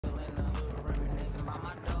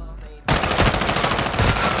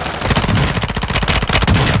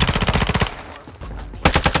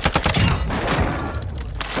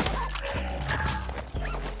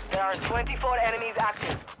are 24 enemies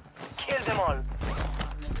active. Kill them all.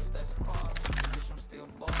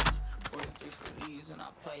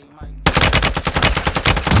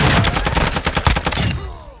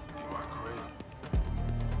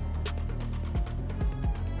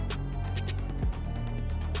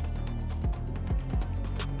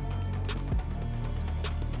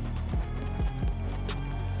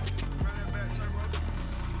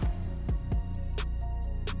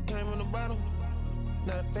 Came on the bottom,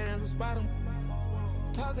 now the fans will spot him.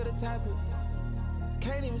 Talk of the topic,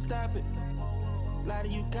 can't even stop it. Lie to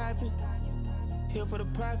you copy, here for the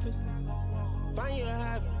profits. Find you a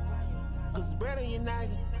hobby, cause it's bread on your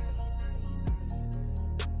noggin.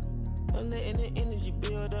 I'm letting the energy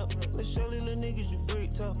build up. Let's show these little niggas you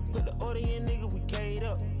bricked up. Put the order in, nigga, we K'd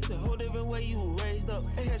up. It's a whole different way you were raised up.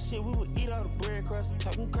 They had shit, we would eat all the bread crust.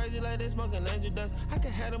 Talking crazy like they smoking angel dust. I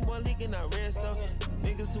could have them boy leaking out red stuff.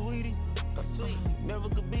 Niggas sweetie, I'm sweet. You never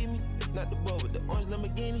could beat me. Not the boy with the orange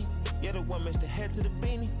Lamborghini. Yeah, the one match the hat to the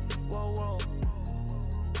beanie. Whoa, whoa.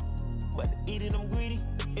 But to eat it, I'm greedy.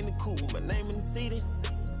 In the cool with my name in the seating.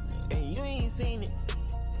 And you ain't seen it.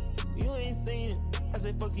 You ain't seen it. I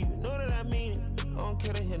say fuck you, you know that I mean it. I don't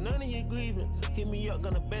care to hear none of your grievance. Hit me up,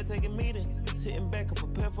 gonna bed taking meetings. Sitting back, I'm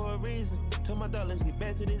prepared for a reason. Told my dog, let's get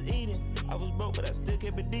back to this eating. I was broke, but I still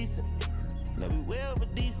kept it decent. Now we well,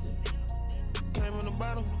 but decent. Came on the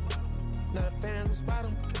bottom, now the fans will spot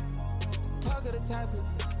him. Talk of the topic,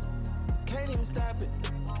 can't even stop it.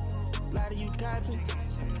 Lie to you copy,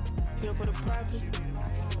 here for the profit.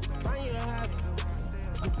 Find you a hobby,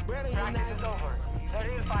 cause it's bread on your Practice is over. The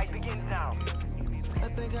real fight begins now. I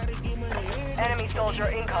think I did get money. Enemy soldier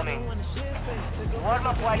incoming. Warm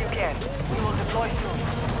up while you can. We will deploy soon.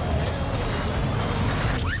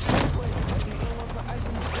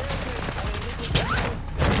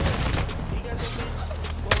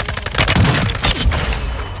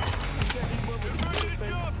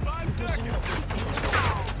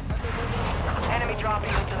 Enemy dropping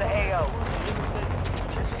into the AO.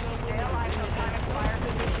 Stay alive until time expires.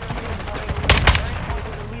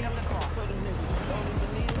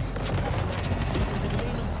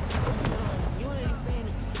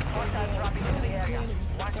 Hostiles dropping into the area.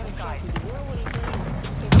 Watch the skies.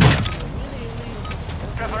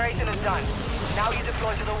 Preparation is done. Now you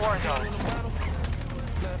deploy to the war zone.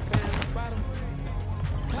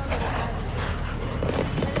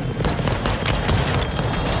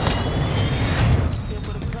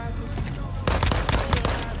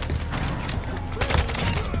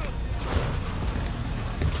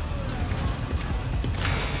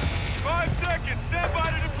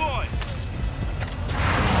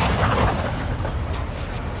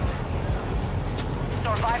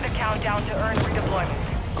 Survive the countdown to earn redeployment.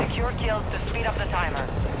 Secure kills to speed up the timer.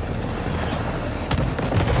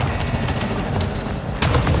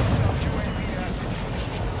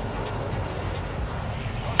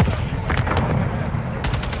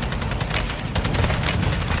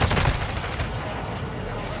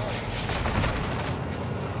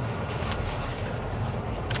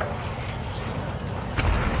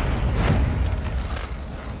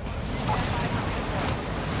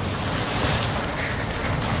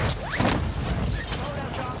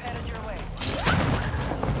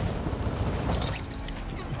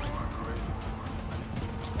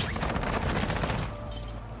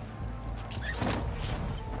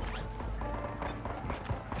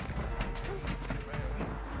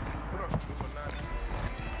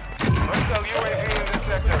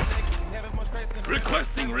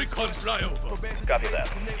 Requesting recon flyover. Copy that.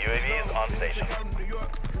 UAV is on station.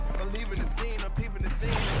 I'm leaving the scene, I'm peeping the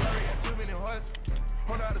scene. Larry got too many horses.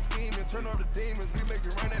 Hold out a scheme and turn off the demons. We make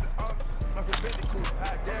it run at the office. My forbidden cool,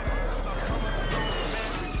 I dare it. Now the commas are going to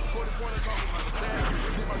man. 40 pointers on me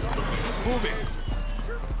like a tag. Moving.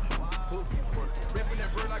 Ripping that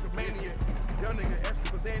bird like a maniac. Young nigga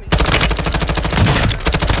asking for Zanny.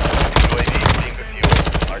 UAV being refueled.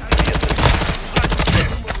 RTB assistance.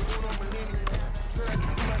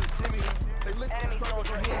 Enemy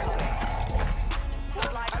soldier incoming.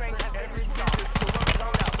 Supply crates have been restocked.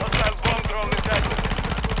 Hostile bomb drone detected.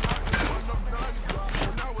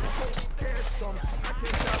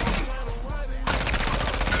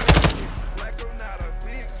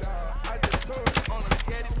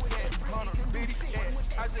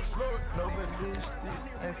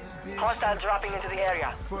 Hostile dropping into the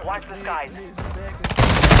area. Watch the skies.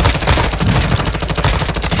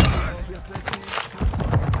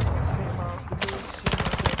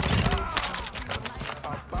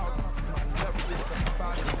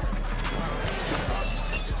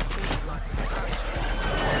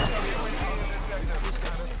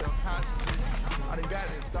 I done got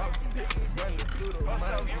it, so I'm running through the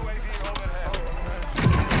money.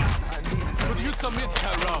 some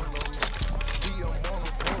intel rounds.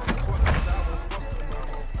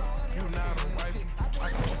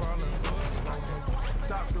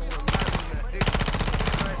 Stop doing nothing.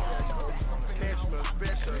 Cash me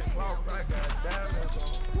special cloth, I got diamonds on.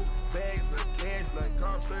 Bags of cash like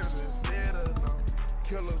car service, better know.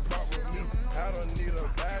 Killers walk with me, I don't need a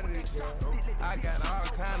body girl. I got all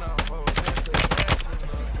kind of hoes.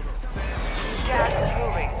 Gas is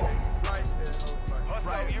moving. Right,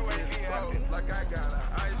 like I got an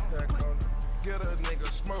ice pack on it. Get a nigga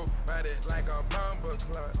smoke, bite it like a bomber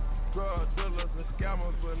clock. Drug dealers and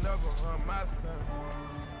scammers will never harm my son.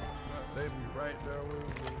 They be right there with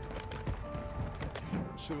me.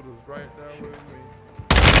 Shooters right there with me.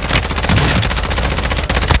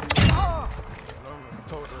 I'm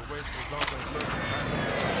told the waitress on the look.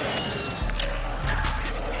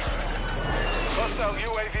 Hostile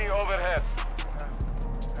UAV overhead.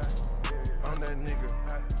 I'm that nigga.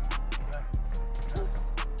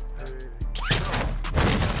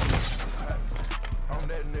 I'm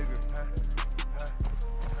that nigga.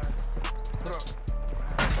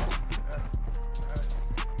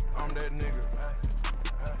 I'm that nigga.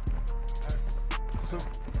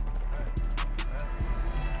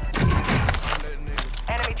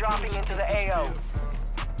 Enemy dropping into the AO.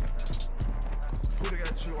 Who they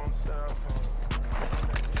got you on cell phone?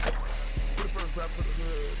 Who the first rap for the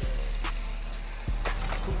hood?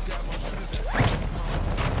 Who got my shit?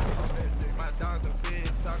 My dogs and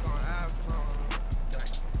fish talk on iPhone.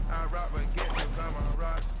 I rock but get me, I'm a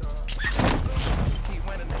rock star. Keep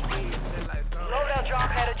winning the game, they like some. Loadout drop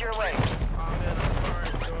headed your way. I'm in a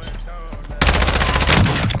foreign doing donuts.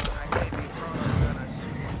 I can't be grown up when I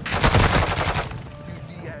shoot. You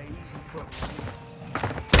D.I.E. you fuck with me.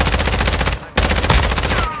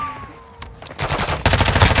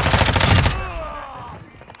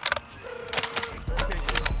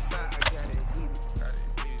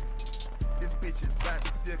 This bitch is back,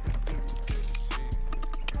 you still can see me.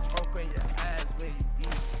 Open your eyes when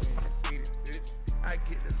you eat it. I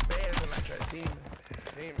get the spasm like a demon.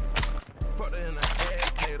 Fuck her in the ass,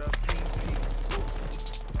 made up PT.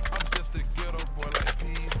 I'm just a ghetto boy like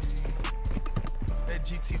PC. That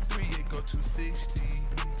GT3, it go 260.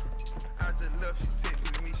 I just love she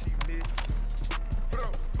texting me, she missed.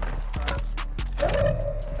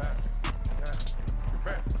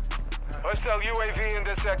 Hostile UAV in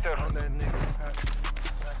the sector. On that nigga.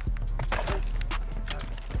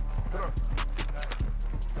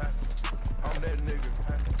 I'm that nigga.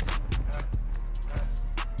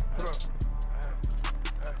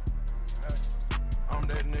 I'm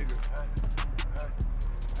that nigga.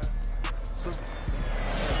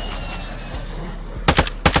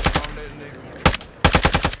 I'm that nigga.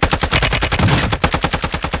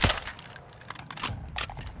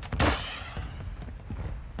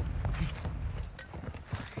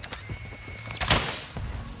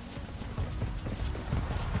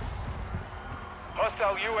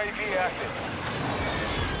 Hostile UAV active.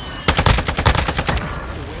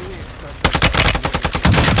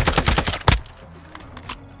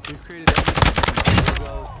 We've created everything from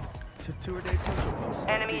our logo to tour dates and most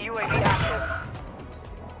Enemy UAV active.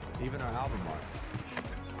 even our album art.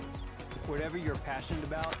 Whatever you're passionate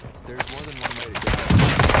about, there's more than one way to go.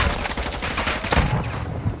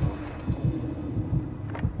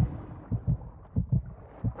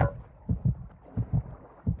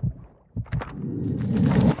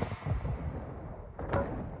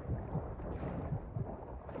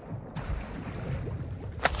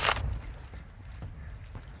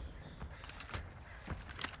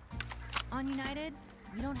 On United,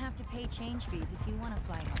 you don't have to pay change fees if you want to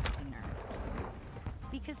fly home sooner.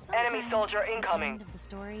 Because sometimes Enemy soldier the incoming. end of the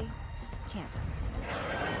story can't come soon.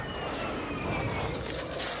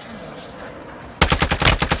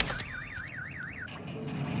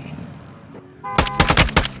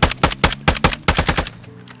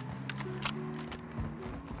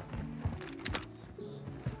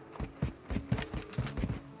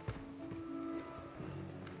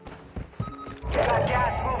 Got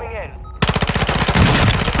gas moving in.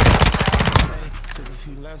 Took a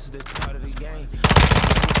few losses, that's part of the game.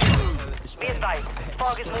 Be advised,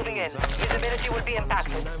 fog is moving in. Visibility will be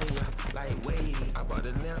impacted.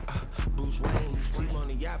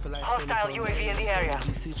 Hostile UAV in the area.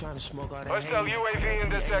 Hostile UAV in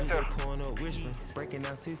the sector. Breaking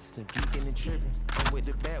down sisters and peeking and tripping. I'm with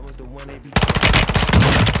the bad ones, the one they be.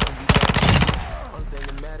 Only thing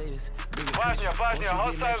that matter is Важня,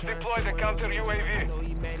 hostiles deploy the counter UAV. I know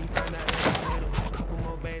he mad, he found out. Couple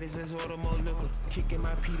more baddies, let's order more liquor. Kicking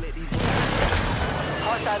my pee, let these boys.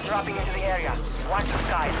 Hostiles dropping into the area. Watch the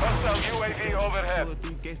skies. Hostile UAV overhead. 2 or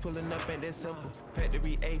 3 gates pulling up, ain't that simple.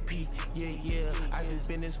 Factory AP, yeah. I do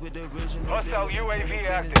business with the original. Hostile UAV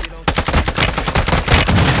active.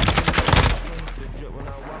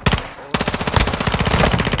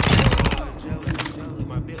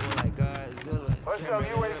 My bit was like Godzilla. Hostile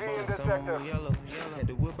UAV in the sector. Yellow. Had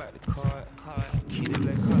to whip out the card. Key the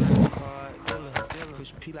black car like a card.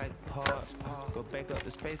 Push P like pause. Go back up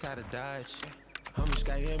the space out of Dodge. Homies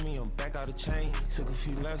got me, I'm back out the chain. Took a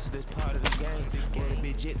few losses, that's part of the game. Get a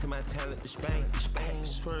big jet to my talent to Spain.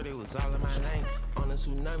 Swear they was all in my lane. On a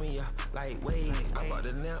tsunami, like wave. I bought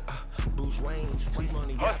the lamp, Bruce Wayne. Sleep on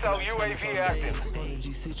the yacht. Hostile UAV active.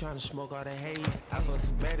 GC trying to smoke all the haze. I bust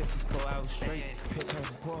some bad for 4 hours straight. Pit came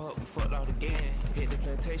from pour up, we fucked all the gates. Hit the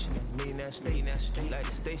plantation, millionaire state. Street like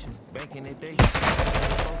the station, back in the day.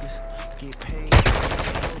 Focus, get paid.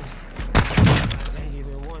 Notice. I ain't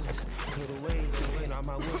even one. Hit away. Ain't all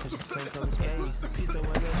my work, it's the same color space. Piece of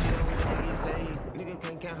one that you don't wanna get saved. Nigga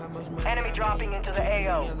can't count how much money. Enemy dropping into the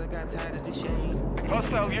AO. I got tired of the shade.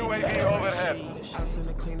 Hostile UAV overhead. I send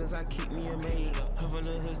the cleaners, I keep me a maid. Up on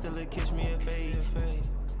the hood, still a catch me a fade.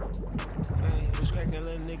 Just cracking a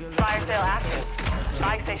little nigga. Fire sale active.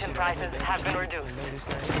 Buy station prices have been reduced.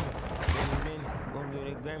 Gon' get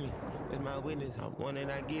a Grammy. That's my witness. I'm one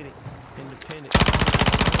and I get it. Independent.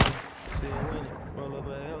 Still winning. Roll up a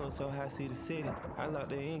L so I see the city. I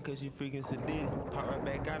locked her in cause she freaking sedated. Pop right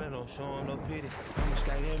back out and don't show him no pity. I'm just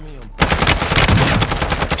got at me, I'm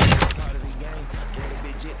part of the game. Get a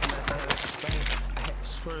big jet to my town like Spain. I had to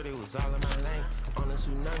swear they was all in my lane. On a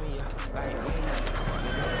tsunami, like wave.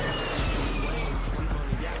 Sleep on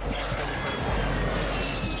the yacht, I feel the same way.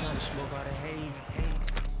 She trying to smoke all the haze.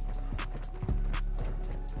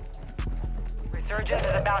 Resurgence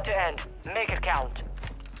is about to end. Make it count.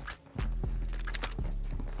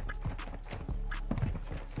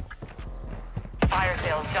 Fire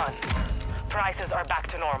sales done. Prices are back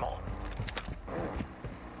to normal.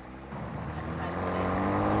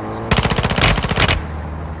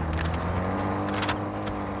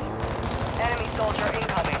 Enemy soldier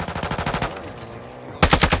incoming.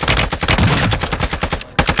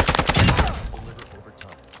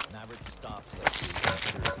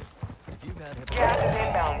 Gas is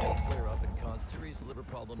inbound. Flare up and cause serious liver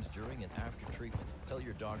problems during and after treatment. Tell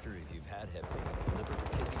your doctor if you've had Hep B, liver,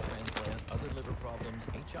 kidney transplant, other liver problems,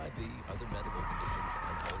 HIV, other medical conditions,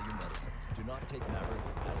 and all your medicines. Do not take Maverick,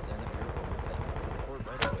 Atazanavir, or Methadone. Report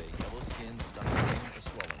right away yellow skin, stomach pain or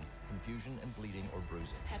swelling, confusion and bleeding or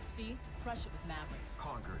bruising. Hep C, crush it with Maverick.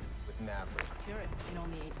 Conquer it with Maverick. Cure it in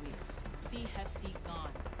only 8 weeks. See Hep C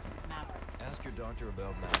gone. Maverick. Ask your doctor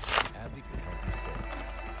about Maverick. AbbVie can help you save.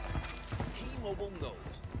 T-Mobile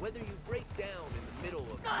knows whether you break down in the middle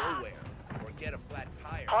of nowhere or get a flat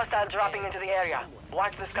tire. Hostile dropping into the area.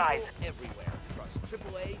 Watch the skies. Everywhere trust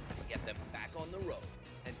AAA to get them back on the road.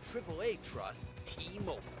 And AAA trusts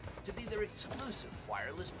T-Mobile to be their exclusive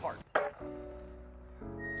wireless partner.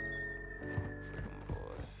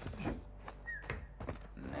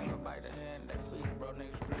 Never bite the hand that feeds bro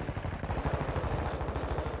niggas greed. Never feel like we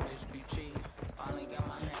love, bitch be cheap. Finally got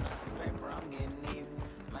my hand on some paper, I'm getting even.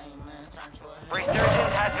 Main man's trying to a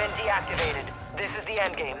Resurgence has been deactivated. This is the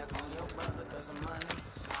end game. on your brother cause of money.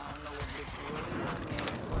 I don't know what bitch you really want me,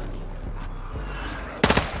 ain't funny.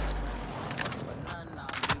 For nothing,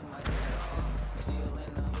 I'll do my job. Still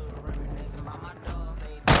in the hood, reminiscing about my dogs.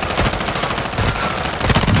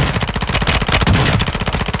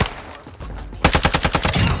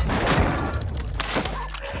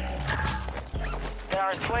 There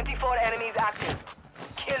are 24 enemies active.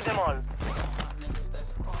 Kill them all.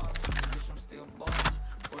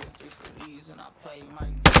 And I play my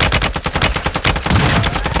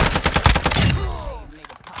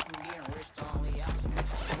nigga poppin', getting rich, only out some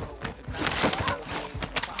bitches with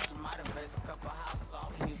the pops might invest a couple houses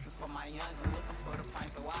all in Houston for my youngin', looking for the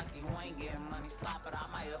pints of Wacky who ain't getting money, stop it, I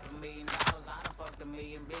might up $1 million. I done fucked 1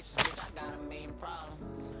 million bitches, bitch, I got 1 million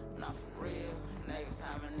problems. Not for real. Next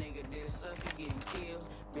time a nigga diss us, he getting killed.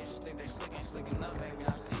 Bitches think they slicking up, baby,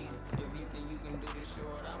 I see it. If you think you can do this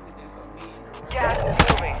short, I'm with this, so be in the rest. Gas is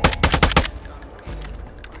moving.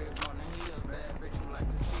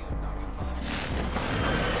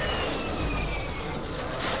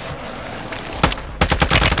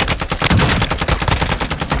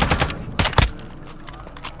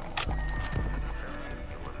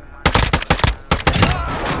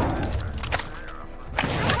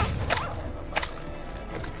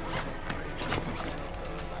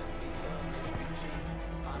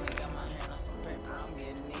 Finally got my hand on some paper, I'm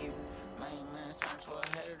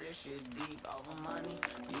shit deep over money.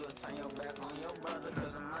 You'll turn your back on your brother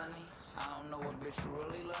cause of money. I don't know what bitch you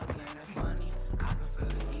really love, ain't it funny? I can feel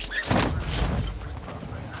the heat. Free talk,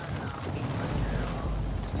 free nothing, I don't eat my down.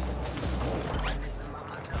 This is by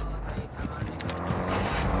my nose, every time I nigga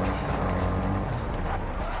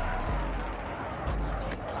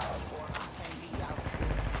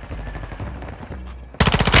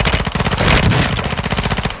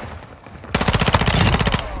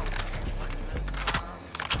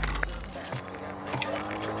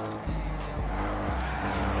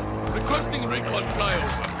Requesting recon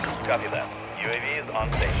flyover. Copy that. UAV is on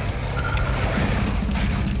station.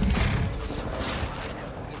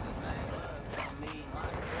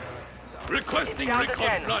 Requesting Down to recon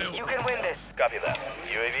 10. flyover. You can win this. Copy that.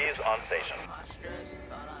 UAV is on station.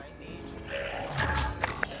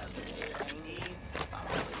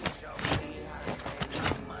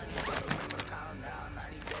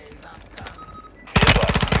 Be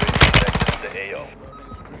advised, UAV is exiting the AO.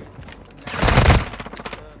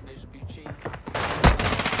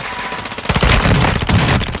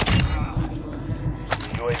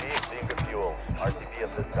 UAV exceeding the fuel. RTB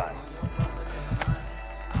at this time.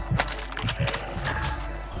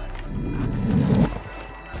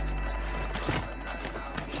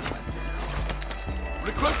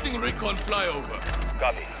 Requesting recon flyover.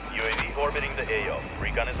 Copy. UAV orbiting the AO.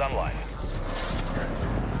 Recon is online.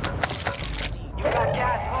 You got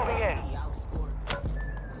gas moving in.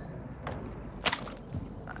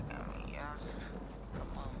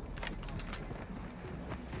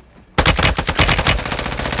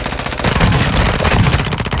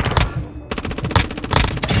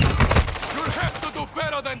 You'll have to do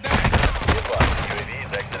better than that. Be advised, UAV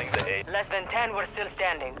is exiting the AO. Less than 10 were still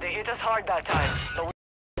standing. They hit us hard that time, so we